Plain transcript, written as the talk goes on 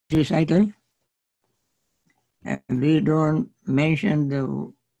recital, and we don't mention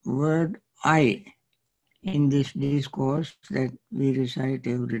the word I in this discourse that we recite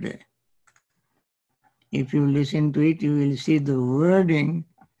every day. If you listen to it, you will see the wording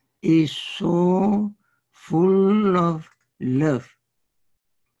is so full of love.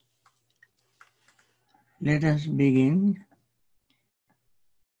 Let us begin.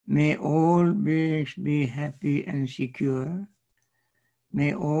 May all beings be happy and secure.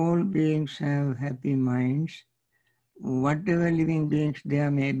 May all beings have happy minds. Whatever living beings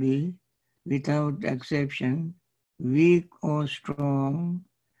there may be, without exception, weak or strong,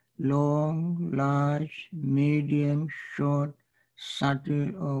 long, large, medium, short,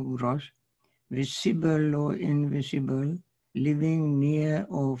 subtle or gross, visible or invisible, living near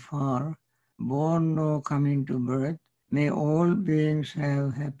or far, born or coming to birth, may all beings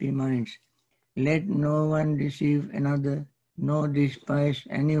have happy minds. Let no one deceive another, nor despise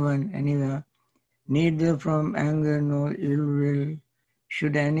anyone anywhere, neither from anger nor ill will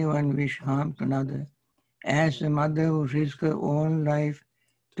should anyone wish harm to another. As a mother who risks her own life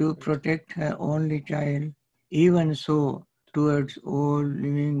to protect her only child, even so towards all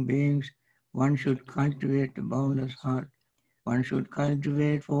living beings one should cultivate a boundless heart. One should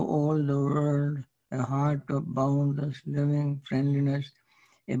cultivate for all the world a heart of boundless loving friendliness,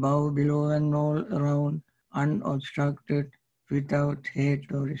 above, below and all around, unobstructed, without hate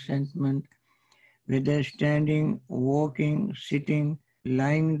or resentment, whether standing, walking, sitting,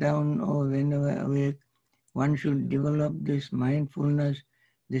 lying down or whenever awake. One should develop this mindfulness.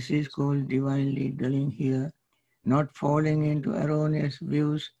 This is called divinely dwelling here, not falling into erroneous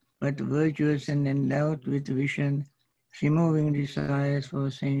views, but virtuous and endowed with vision, removing desires for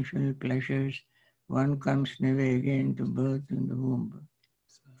sensual pleasures. One comes never again to birth in the womb.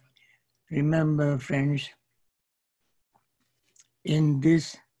 Remember, friends, in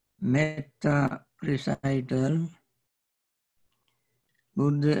this Metta recital,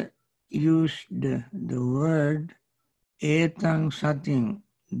 Buddha used the word etang sating,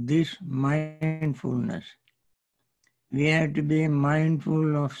 this mindfulness. We have to be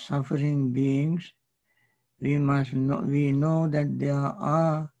mindful of suffering beings. We know that there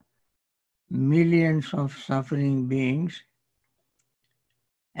are millions of suffering beings,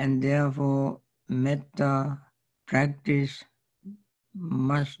 and therefore metta practice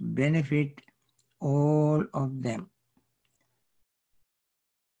must benefit all of them.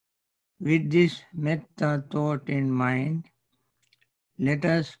 With this metta thought in mind, let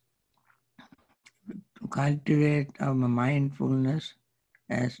us cultivate our mindfulness,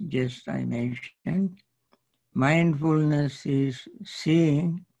 as just I mentioned. Mindfulness is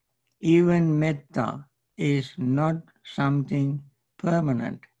seeing even metta is not something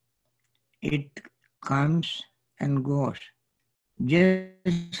permanent. It comes and goes,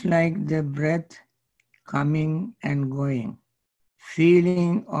 just like the breath coming and going,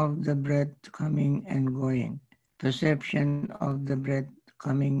 feeling of the breath coming and going, perception of the breath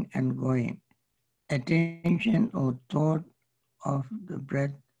coming and going, attention or thought of the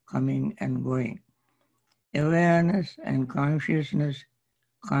breath coming and going. Awareness and consciousness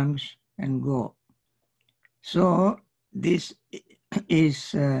comes and go. So this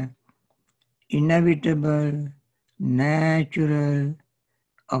is inevitable, natural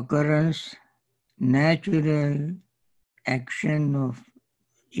occurrence, natural action of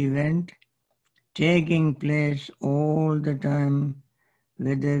event taking place all the time,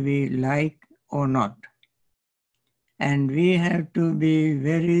 whether we like or not. And we have to be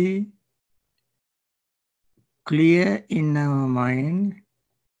very clear in our mind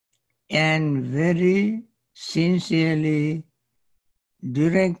and very sincerely,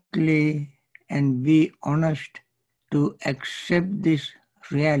 directly, and be honest to accept this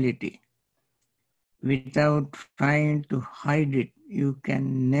reality without trying to hide it. You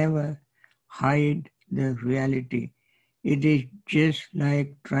can never hide the reality. It is just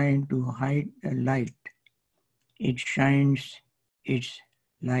like trying to hide a light. It shines its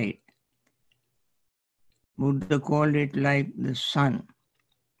light. Buddha called it like the sun.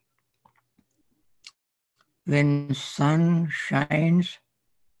 When sun shines,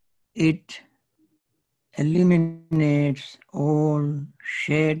 it eliminates all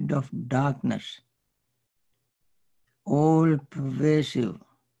shade of darkness, all pervasive.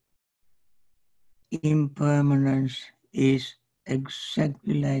 Impermanence is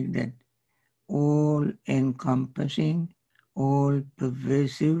exactly like that, all encompassing, all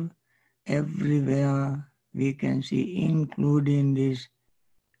pervasive, everywhere we can see, including this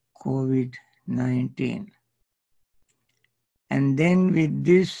COVID-19. And then with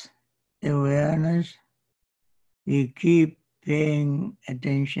this awareness, we keep paying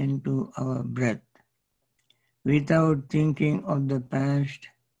attention to our breath, without thinking of the past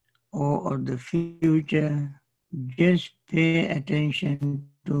or of the future. Just pay attention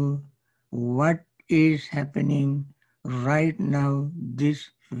to what is happening right now, this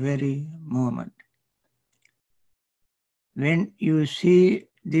very moment. When you see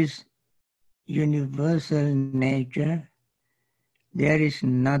this universal nature, there is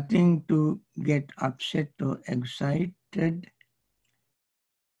nothing to get upset or excited.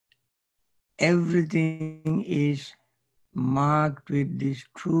 Everything is marked with this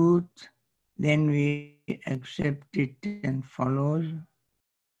truth. Then we accept it and follow.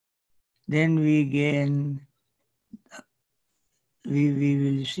 Then we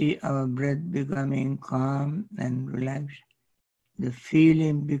will see our breath becoming calm and relaxed. The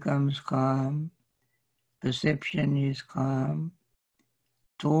feeling becomes calm. Perception is calm.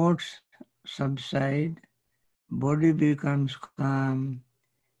 Thoughts subside. Body becomes calm.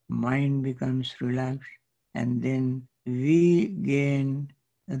 Mind becomes relaxed. And then we gain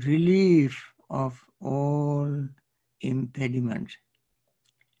relief of all impediments.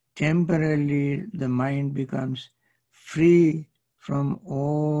 Temporarily, the mind becomes free from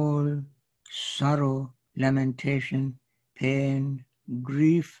all sorrow, lamentation, pain,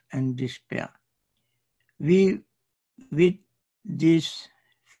 grief, and despair. With these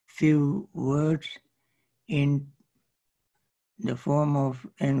few words in the form of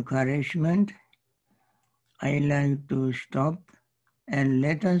encouragement, I like to stop and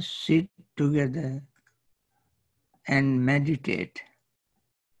let us sit together and meditate.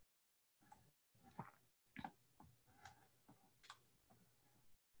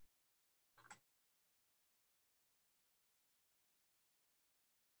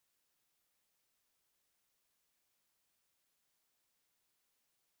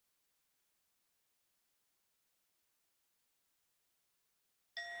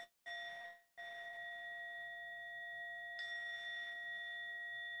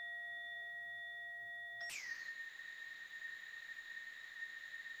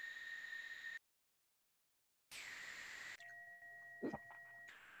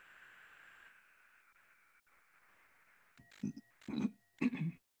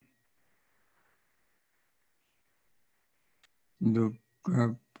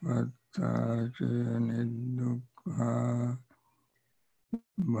 Dukkha pattaca nidukkha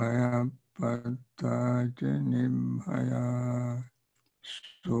bhaya pattaca nibhaya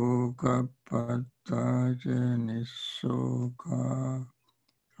sukha pattaca nisukha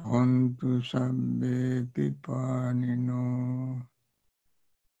hontu sabbe pipanino.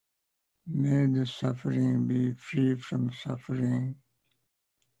 May the suffering be free from suffering.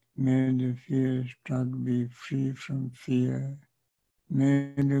 May the fear-struck be free from fear.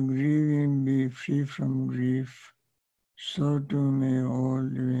 May the grieving be free from grief. So too may all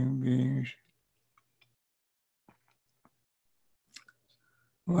living beings.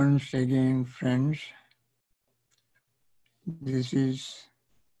 Once again, friends, this is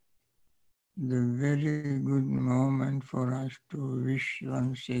the very good moment for us to wish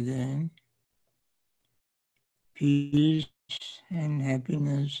once again peace and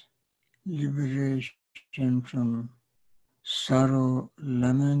happiness, liberation from sorrow,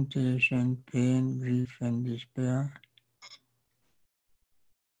 lamentation, pain, grief, and despair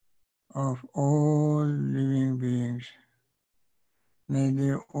of all living beings. May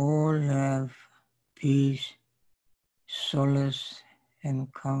they all have peace, solace,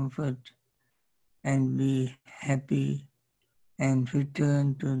 and comfort, and be happy and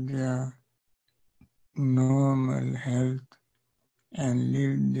return to their normal health and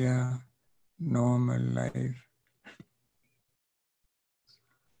live their normal life.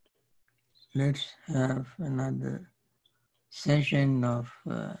 Let's have another session of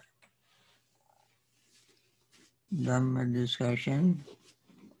Dhamma discussion.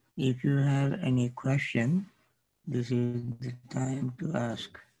 If you have any question, this is the time to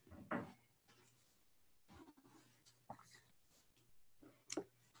ask.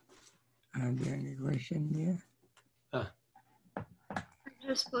 Are there any questions there? I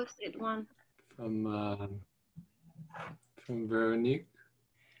just posted one. From Veronique.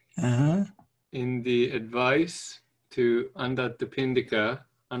 Uh-huh. In the advice to Anathapindika,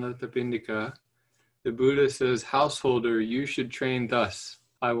 the Buddha says, householder, you should train thus.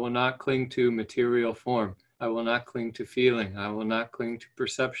 I will not cling to material form. I will not cling to feeling. I will not cling to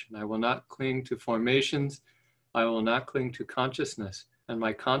perception. I will not cling to formations. I will not cling to consciousness. And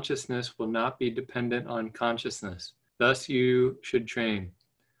my consciousness will not be dependent on consciousness. Thus you should train.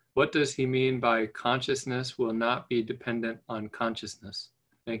 What does he mean by consciousness will not be dependent on consciousness?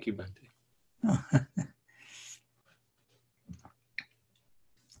 Thank you, Bhante.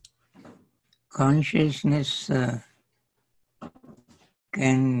 consciousness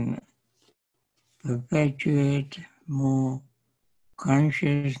can perpetuate more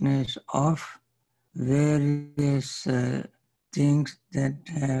consciousness of various things that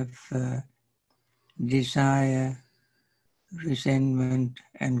have desire, resentment,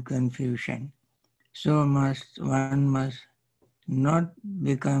 and confusion. So one must not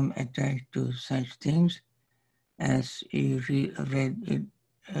become attached to such things, as you read it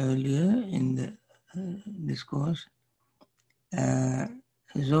earlier in the discourse.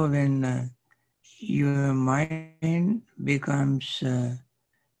 So when your mind becomes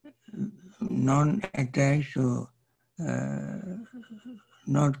non-attached or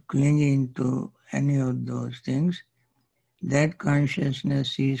not clinging to any of those things, that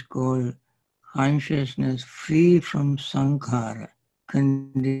consciousness is called consciousness free from sankhara,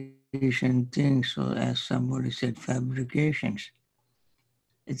 conditioned things, or as somebody said, fabrications.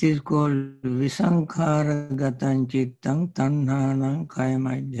 It is called visankhara gatan chittang tanhanam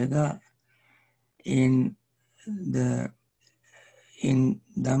kayamajjaga. In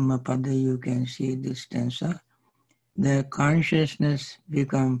Dhammapada you can see this stanza. The consciousness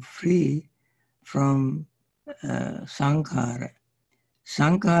becomes free from sankhara.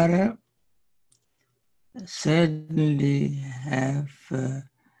 Sankhara certainly have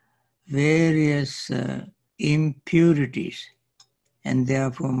various impurities, and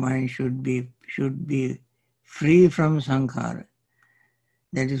therefore mind should be free from sankhara.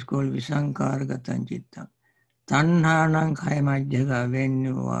 That is called visankhara gatan chitta. Tanhanam kayamajjaga. When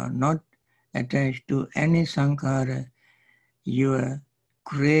you are not attached to any sankhara, your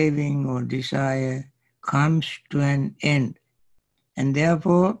craving or desire comes to an end, and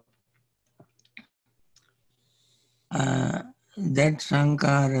therefore that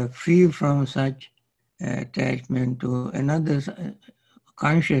sankhara, free from such attachment to another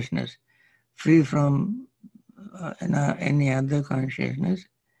consciousness, free from any other consciousness,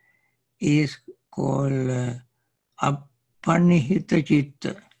 is called apanihita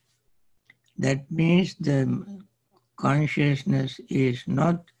citta. That means the consciousness is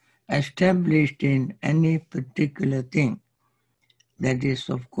not established in any particular thing. That is,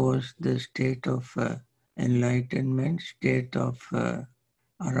 of course, the state of enlightenment, state of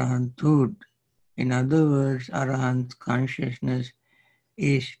arahanthood. In other words, arahant consciousness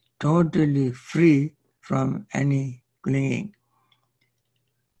is totally free from any clinging.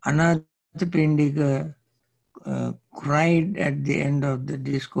 Anathapindika cried at the end of the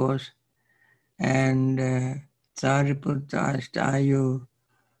discourse, and Sariputta asked, are you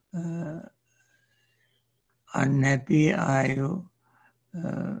unhappy? Are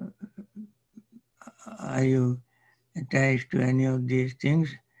you attached to any of these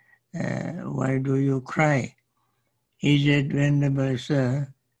things? Why do you cry? He said, Venerable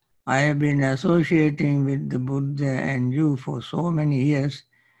Sir, I have been associating with the Buddha and you for so many years,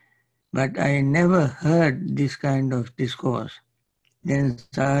 but I never heard this kind of discourse. Then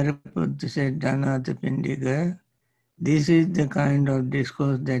Sariputta said, Anathapindika, this is the kind of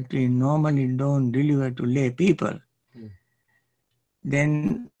discourse that we normally don't deliver to lay people.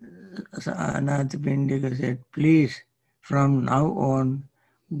 Then Anathapindika said, please, from now on,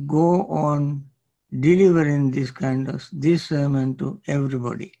 go on delivering this sermon to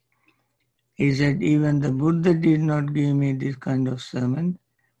everybody. He said, even the Buddha did not give me this kind of sermon,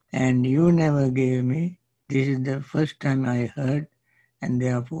 and you never gave me. This is the first time I heard, and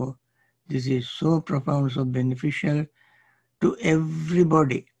therefore this is so profound, so beneficial to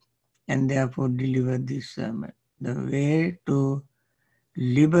everybody, and therefore deliver this sermon. The way to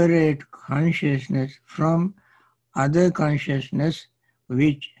liberate consciousness from other consciousness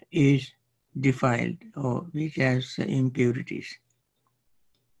which is defiled or which has impurities.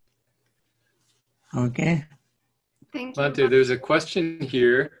 Okay? Thank you. Bhante, there's a question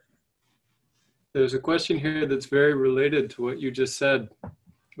here. There's a question here that's very related to what you just said.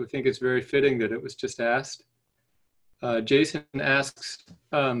 I think it's very fitting that it was just asked. Jason asks,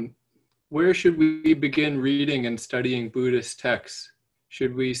 where should we begin reading and studying Buddhist texts?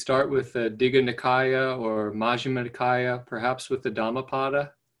 Should we start with the Dīgha Nikāya or Majjhima Nikāya, perhaps with the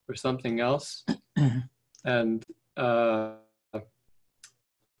Dhammapada or something else? And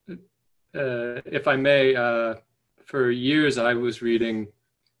if I may, for years I was reading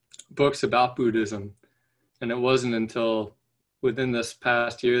books about Buddhism, and it wasn't until within this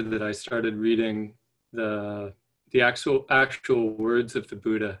past year that I started reading the actual words of the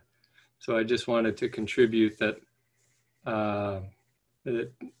Buddha. So I just wanted to contribute that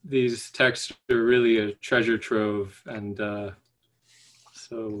these texts are really a treasure trove, and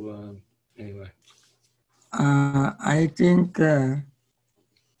anyway. I think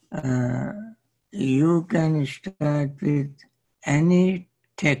you can start with any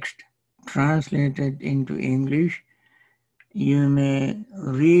text translated into English. You may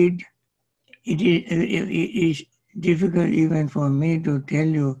read. It is difficult even for me to tell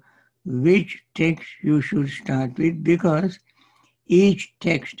you which text you should start with, because each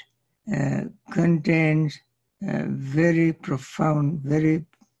text contains a very profound, very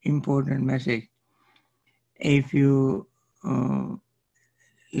important message. If you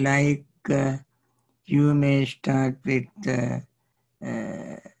like, you may start with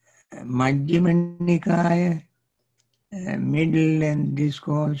Majjhima Nikāya, Middle Length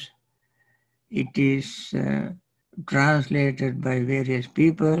Discourse. It is translated by various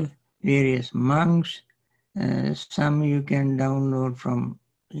people, various monks. Some you can download from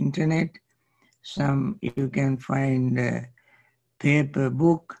internet. Some you can find paper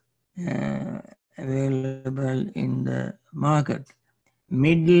book available in the market.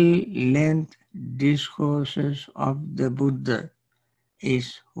 Middle Length Discourses of the Buddha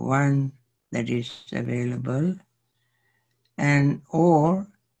is one that is available, and or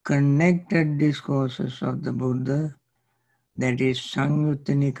Connected Discourses of the Buddha, that is Samsara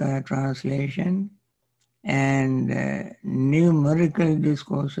Nikāya translation, and Numerical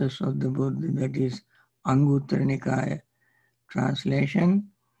Discourses of the Buddha, that is Anguttara Nikāya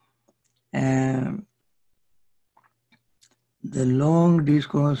translation. The long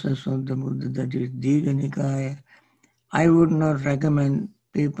discourses of the Buddha, that is Dīgha Nikāya. I would not recommend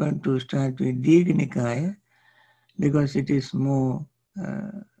people to start with Dīgha Nikāya because it is more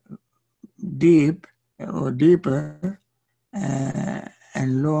deep or deeper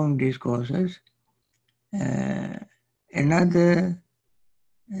and long discourses. Another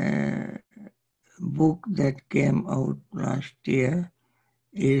book that came out last year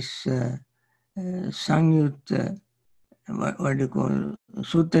is Samyutta, what do you call,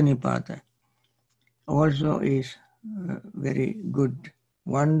 Sutta Nipata. Also is very good,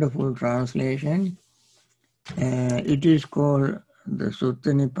 wonderful translation. It is called the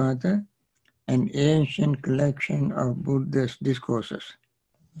Sutta Nipata, an ancient collection of Buddha's discourses.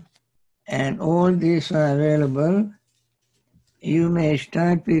 And all these are available. You may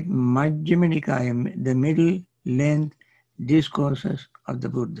start with Majjhima Nikāya, the middle length discourses of the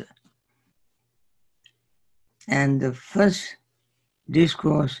Buddha. And the first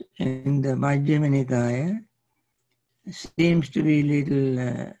discourse in the Majjhima Nikāya seems to be a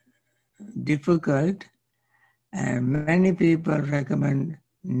little difficult, and many people recommend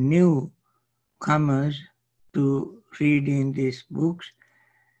newcomers to reading these books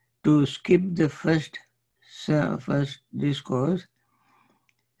to skip the first discourse.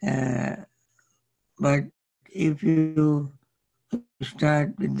 But if you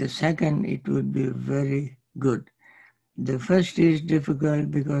start with the second, it would be very good. The first is difficult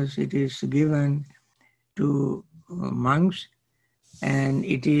because it is given to monks, and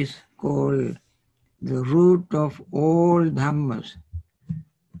it is called the root of all dhammas,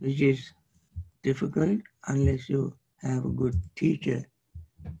 which is difficult unless you have a good teacher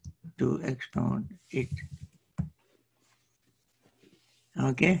to expound it.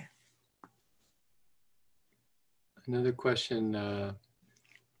 Okay? Another question,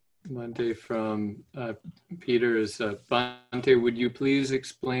 Bhante, from Peter is, Bhante, would you please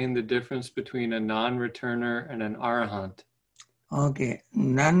explain the difference between a non-returner and an arahant? Okay,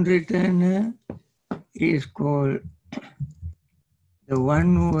 non-returner is called the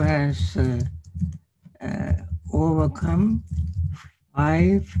one who has overcome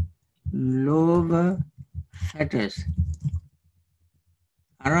 5 lower fetters.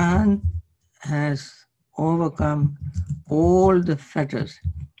 Arahant has overcome all the fetters.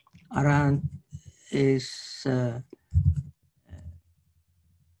 Arahant is,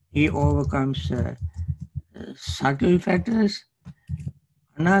 he overcomes subtle fetters.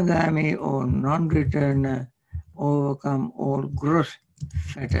 Anagami or non-returner overcome all gross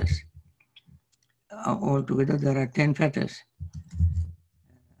fetters. Altogether there are 10 fetters.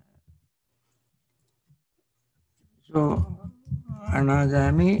 So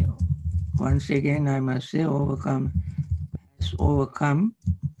Anagami, once again I must say, has overcome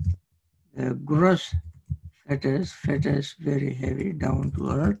the gross fetters very heavy down to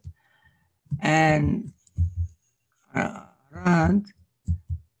earth, and Arahant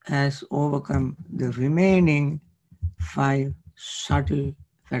has overcome the remaining 5 subtle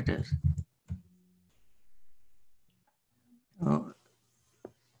fetters. So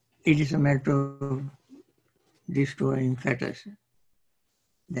it is a matter of destroying fetters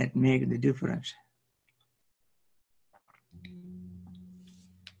that make the difference.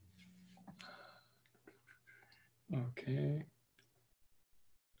 Okay.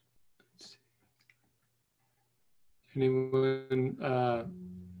 Let's see. Anyone,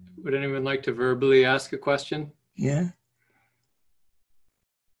 would anyone like to verbally ask a question? Yeah.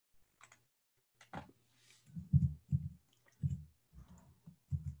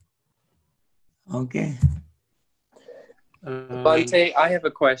 Okay. Bhante, I have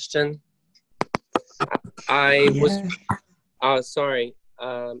a question. Sorry.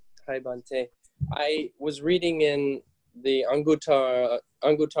 Hi, Bhante. I was reading in the Anguttara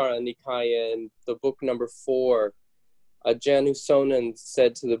Nikāya in the book number 4. Janusonan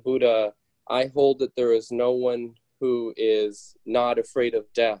said to the Buddha, I hold that there is no one who is not afraid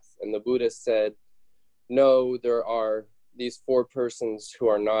of death. And the Buddha said, no, there are these 4 persons who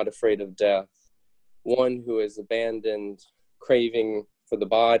are not afraid of death. One who has abandoned craving for the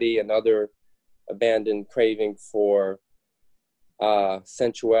body, another abandoned craving for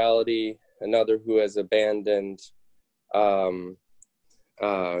sensuality, another who has abandoned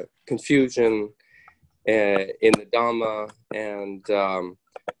confusion in the Dhamma, and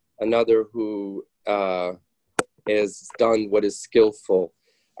another who has done what is skillful.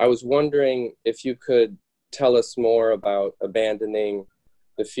 I was wondering if you could tell us more about abandoning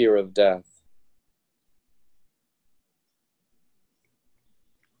the fear of death.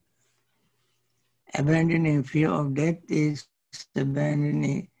 Abandoning fear of death is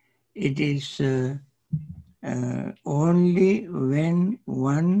abandoning, it is only when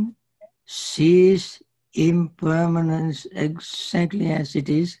one sees impermanence exactly as it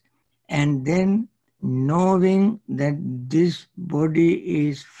is, and then knowing that this body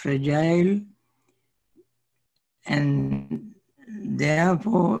is fragile, and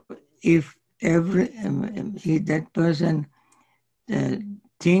therefore if that person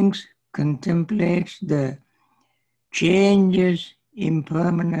thinks, contemplates the changes,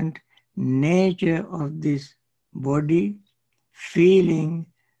 impermanent nature of this body, feeling,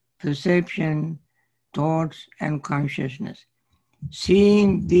 perception, thoughts, and consciousness.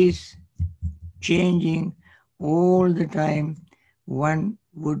 Seeing this changing all the time, one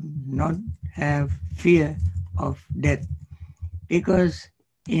would not have fear of death, because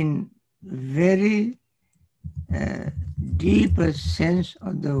in very deepest sense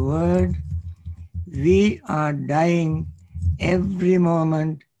of the word, we are dying every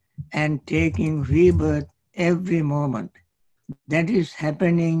moment and taking rebirth every moment. That is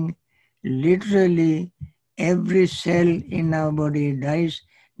happening literally. Every cell in our body dies,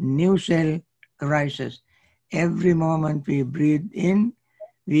 new cell arises. Every moment we breathe in,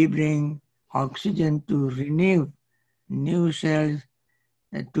 we bring oxygen to renew new cells,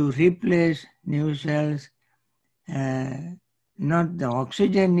 to replace new cells. Not the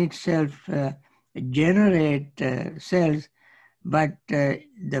oxygen itself generate cells, but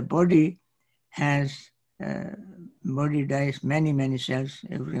the body dies many cells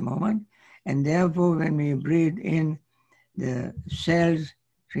every moment, and therefore when we breathe in, the cells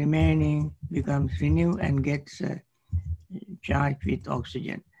remaining becomes renewed and gets charged with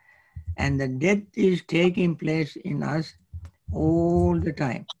oxygen. And the death is taking place in us all the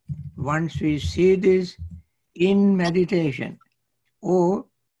time. Once we see this in meditation, or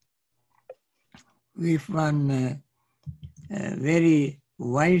if one very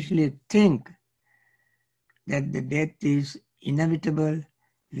wisely think that the death is inevitable,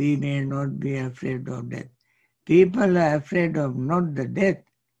 we may not be afraid of death. People are afraid of not the death,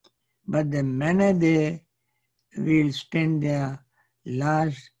 but the manner they will spend their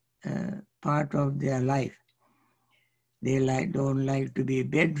last part of their life. They don't like to be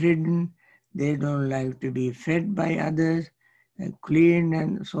bedridden, they don't like to be fed by others, clean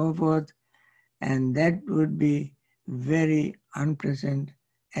and so forth, and that would be very unpleasant,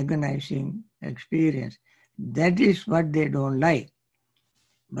 agonizing experience. That is what they don't like,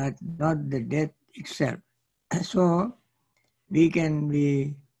 but not the death itself. So we can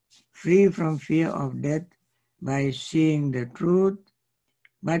be free from fear of death by seeing the truth,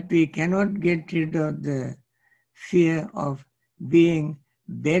 but we cannot get rid of the fear of being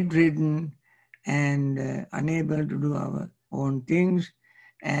bedridden and unable to do our own things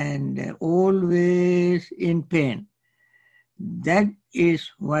and always in pain. That is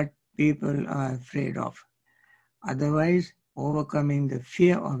what people are afraid of. Otherwise, overcoming the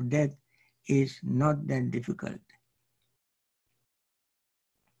fear of death is not that difficult.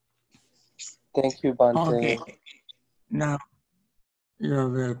 Thank you, Bhante. Okay, now you're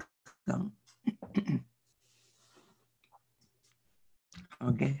welcome.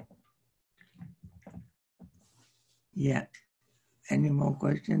 Okay. Yeah. Any more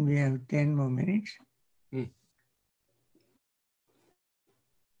questions? We have 10 more minutes.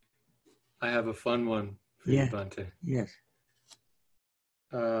 I have a fun one for you, Bhante. Yes.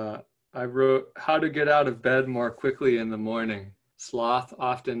 I wrote, how to get out of bed more quickly in the morning. Sloth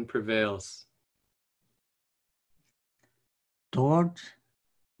often prevails. Thoughts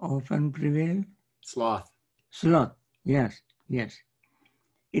often prevail. Sloth. Sloth, yes, yes.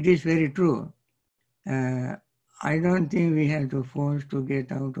 It is very true. I don't think we have to force to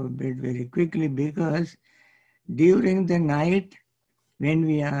get out of bed very quickly, because during the night, when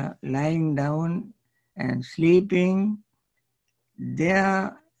we are lying down and sleeping,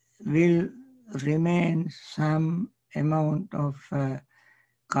 there will remain some amount of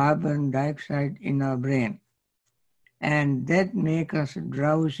carbon dioxide in our brain, and that makes us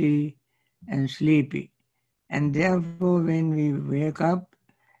drowsy and sleepy. And therefore, when we wake up,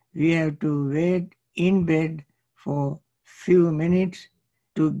 we have to wait in bed for few minutes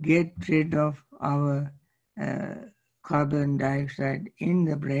to get rid of our carbon dioxide in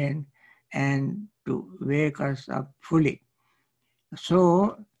the brain and to wake us up fully.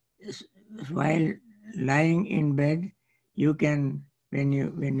 So while lying in bed, you can, when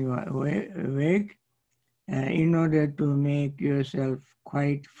you are awake, in order to make yourself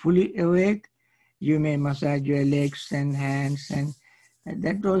quite fully awake, you may massage your legs and hands, and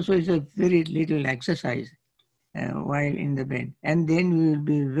that also is a very little exercise while in the bed. And then you will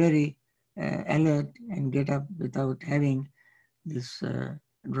be very alert and get up without having this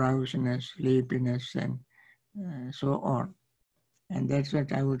drowsiness, sleepiness, and so on. And that's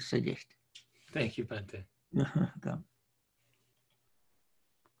what I would suggest. Thank you, Bhante.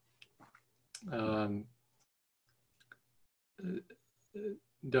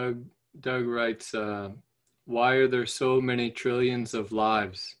 Doug writes, why are there so many trillions of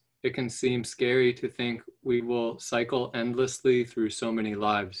lives? It can seem scary to think we will cycle endlessly through so many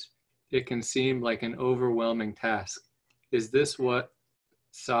lives. It can seem like an overwhelming task. Is this what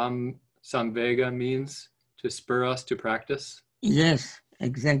samvega means, to spur us to practice? Yes,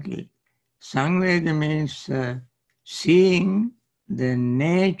 exactly. Samvega means seeing the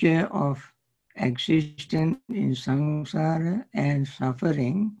nature of existence in samsara and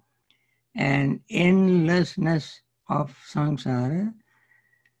suffering and endlessness of samsara.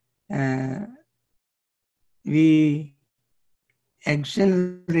 We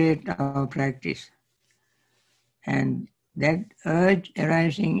accelerate our practice, and that urge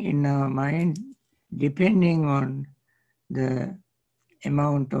arising in our mind, depending on the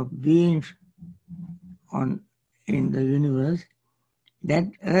amount of beings in the universe, that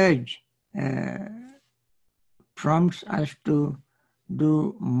urge prompts us to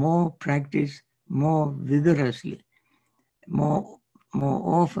do more practice more vigorously, more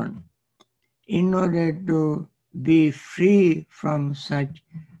often, in order to be free from such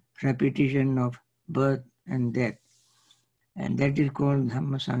repetition of birth and death. And that is called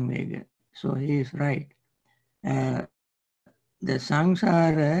Dhammasamvega. So he is right. The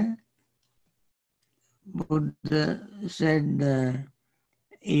samsara, Buddha said,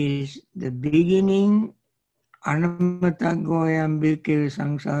 is the beginning. Anamatagoyambike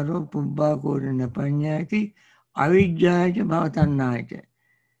samsaro pubbha korina panyati avidyaja bhavatannaja.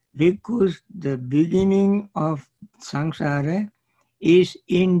 Because the beginning of samsara is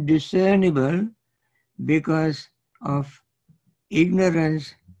indiscernible because of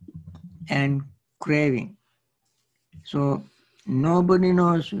ignorance and craving. So nobody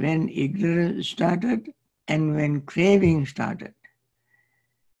knows when ignorance started and when craving started.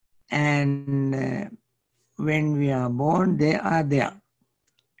 And when we are born, they are there.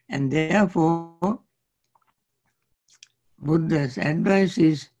 And therefore, Buddha's advice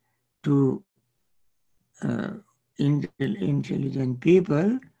is to intelligent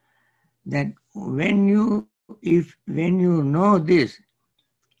people that when you know this,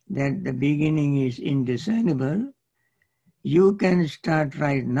 that the beginning is indiscernible, you can start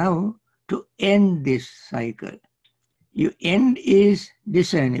right now to end this cycle. Your end is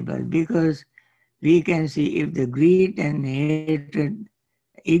discernible because we can see if the greed and hatred,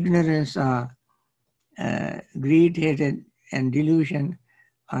 ignorance are, greed, hatred, and delusion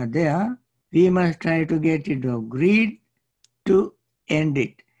are there, we must try to get rid of greed to end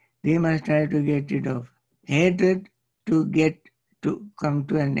it. We must try to get rid of hatred to come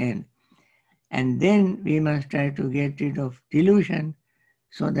to an end. And then we must try to get rid of delusion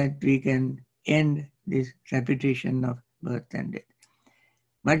so that we can end this repetition of birth and death.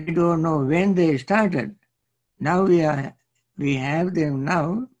 But we don't know when they started. Now we have them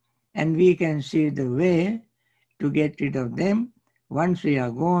now, and we can see the way to get rid of them. Once we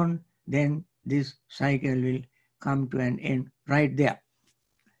are gone, then this cycle will come to an end right there.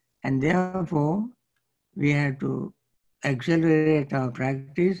 And therefore, we have to accelerate our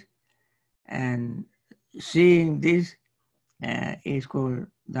practice, and seeing this, is called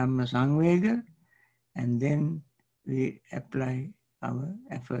Dhamma Samvega, and then we apply our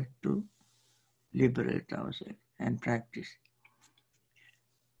effort to liberate ourselves and practice.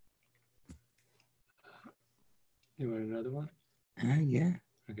 You want another one? Yeah.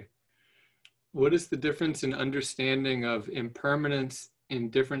 Okay. What is the difference in understanding of impermanence in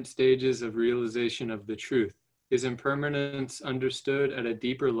different stages of realization of the truth? Is impermanence understood at a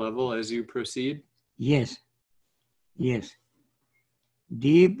deeper level as you proceed? Yes. Yes.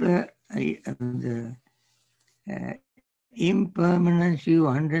 Deeper, the impermanence you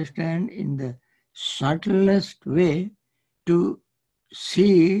understand in the subtlest way to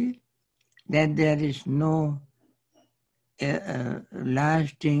see that there is no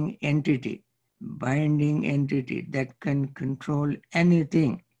lasting entity, binding entity that can control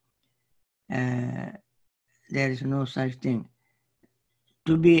anything. There is no such thing.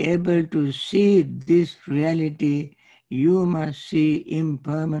 To be able to see this reality, you must see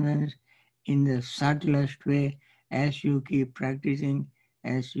impermanence in the subtlest way as you keep practicing,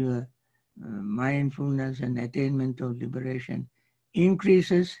 as your mindfulness and attainment of liberation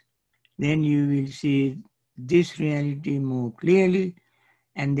increases, then you will see this reality more clearly,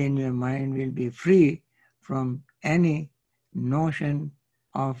 and then your mind will be free from any notion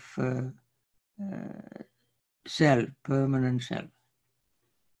of self, permanent self.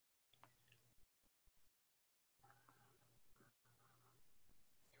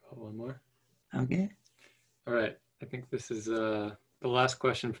 One more. Okay. All right. I think this is the last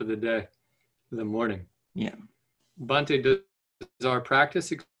question for the day, the morning. Yeah. Bhante, does our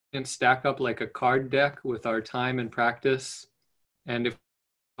practice experience stack up like a card deck with our time and practice? And if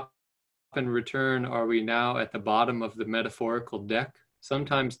in return, are we now at the bottom of the metaphorical deck?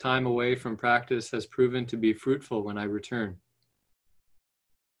 Sometimes time away from practice has proven to be fruitful when I return.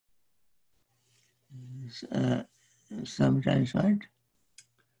 Sometimes what?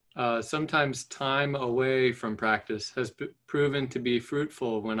 Sometimes time away from practice has proven to be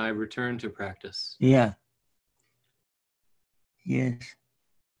fruitful when I return to practice. Yeah. Yes.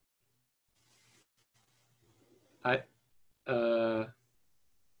 I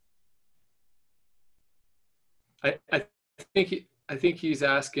think he's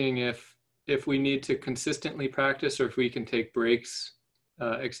asking if we need to consistently practice or if we can take breaks,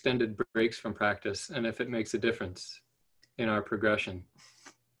 extended breaks from practice, and if it makes a difference in our progression.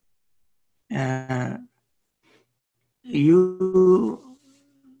 The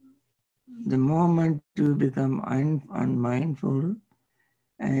moment you become unmindful,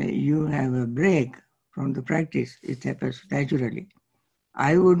 you have a break from the practice. It happens naturally.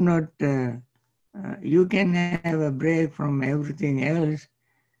 I would not, you can have a break from everything else,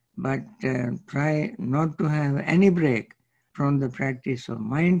 but try not to have any break from the practice of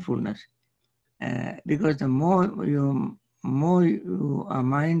mindfulness. Because the more you are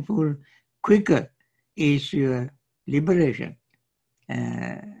mindful, quicker is your liberation.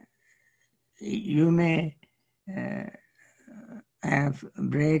 You may have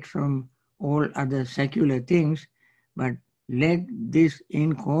breaks from all other secular things, but let this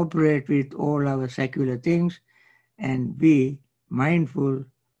incorporate with all our secular things and be mindful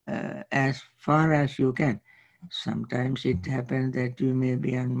as far as you can. Sometimes it happens that you may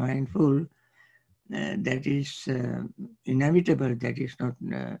be unmindful. That is inevitable. That is not,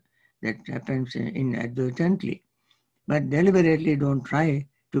 that happens inadvertently. But deliberately don't try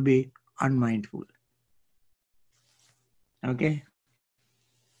to be unmindful. Okay?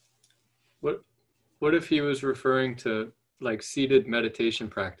 What if he was referring to like seated meditation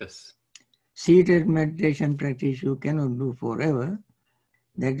practice? Seated meditation practice you cannot do forever.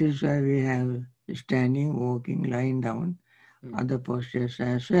 That is why we have standing, walking, lying down, other postures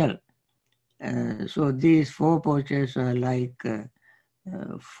as well. So these four postures are like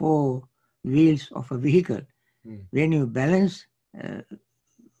four wheels of a vehicle. When you balance the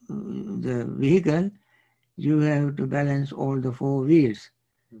vehicle, you have to balance all the four wheels.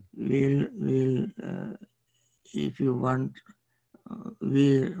 If you want,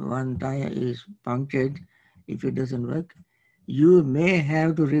 one tire is punctured, if it doesn't work, you may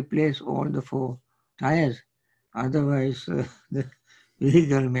have to replace all the four tires. Otherwise, the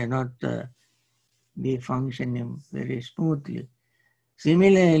vehicle may not be functioning very smoothly.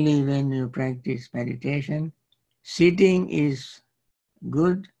 Similarly, when you practice meditation, sitting is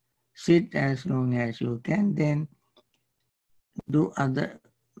good. Sit as long as you can, then do other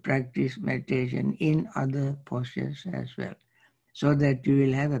practice meditation in other postures as well, so that you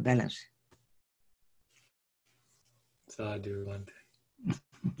will have a balance. Sadhu, Bhante.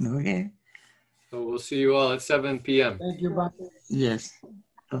 Okay? So we'll see you all at 7 p.m. Thank you, Bhante. Yes.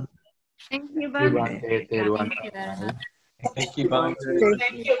 Thank you, Bhante. Thank you, Bhante. Thank you, Bhante.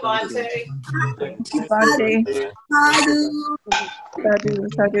 Thank you, Bhante. Thank you, Bhante. Sadhu,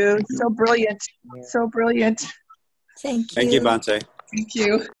 sadhu. So brilliant. So brilliant. Thank you. Thank you, Bhante. Thank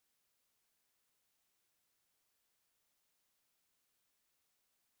you.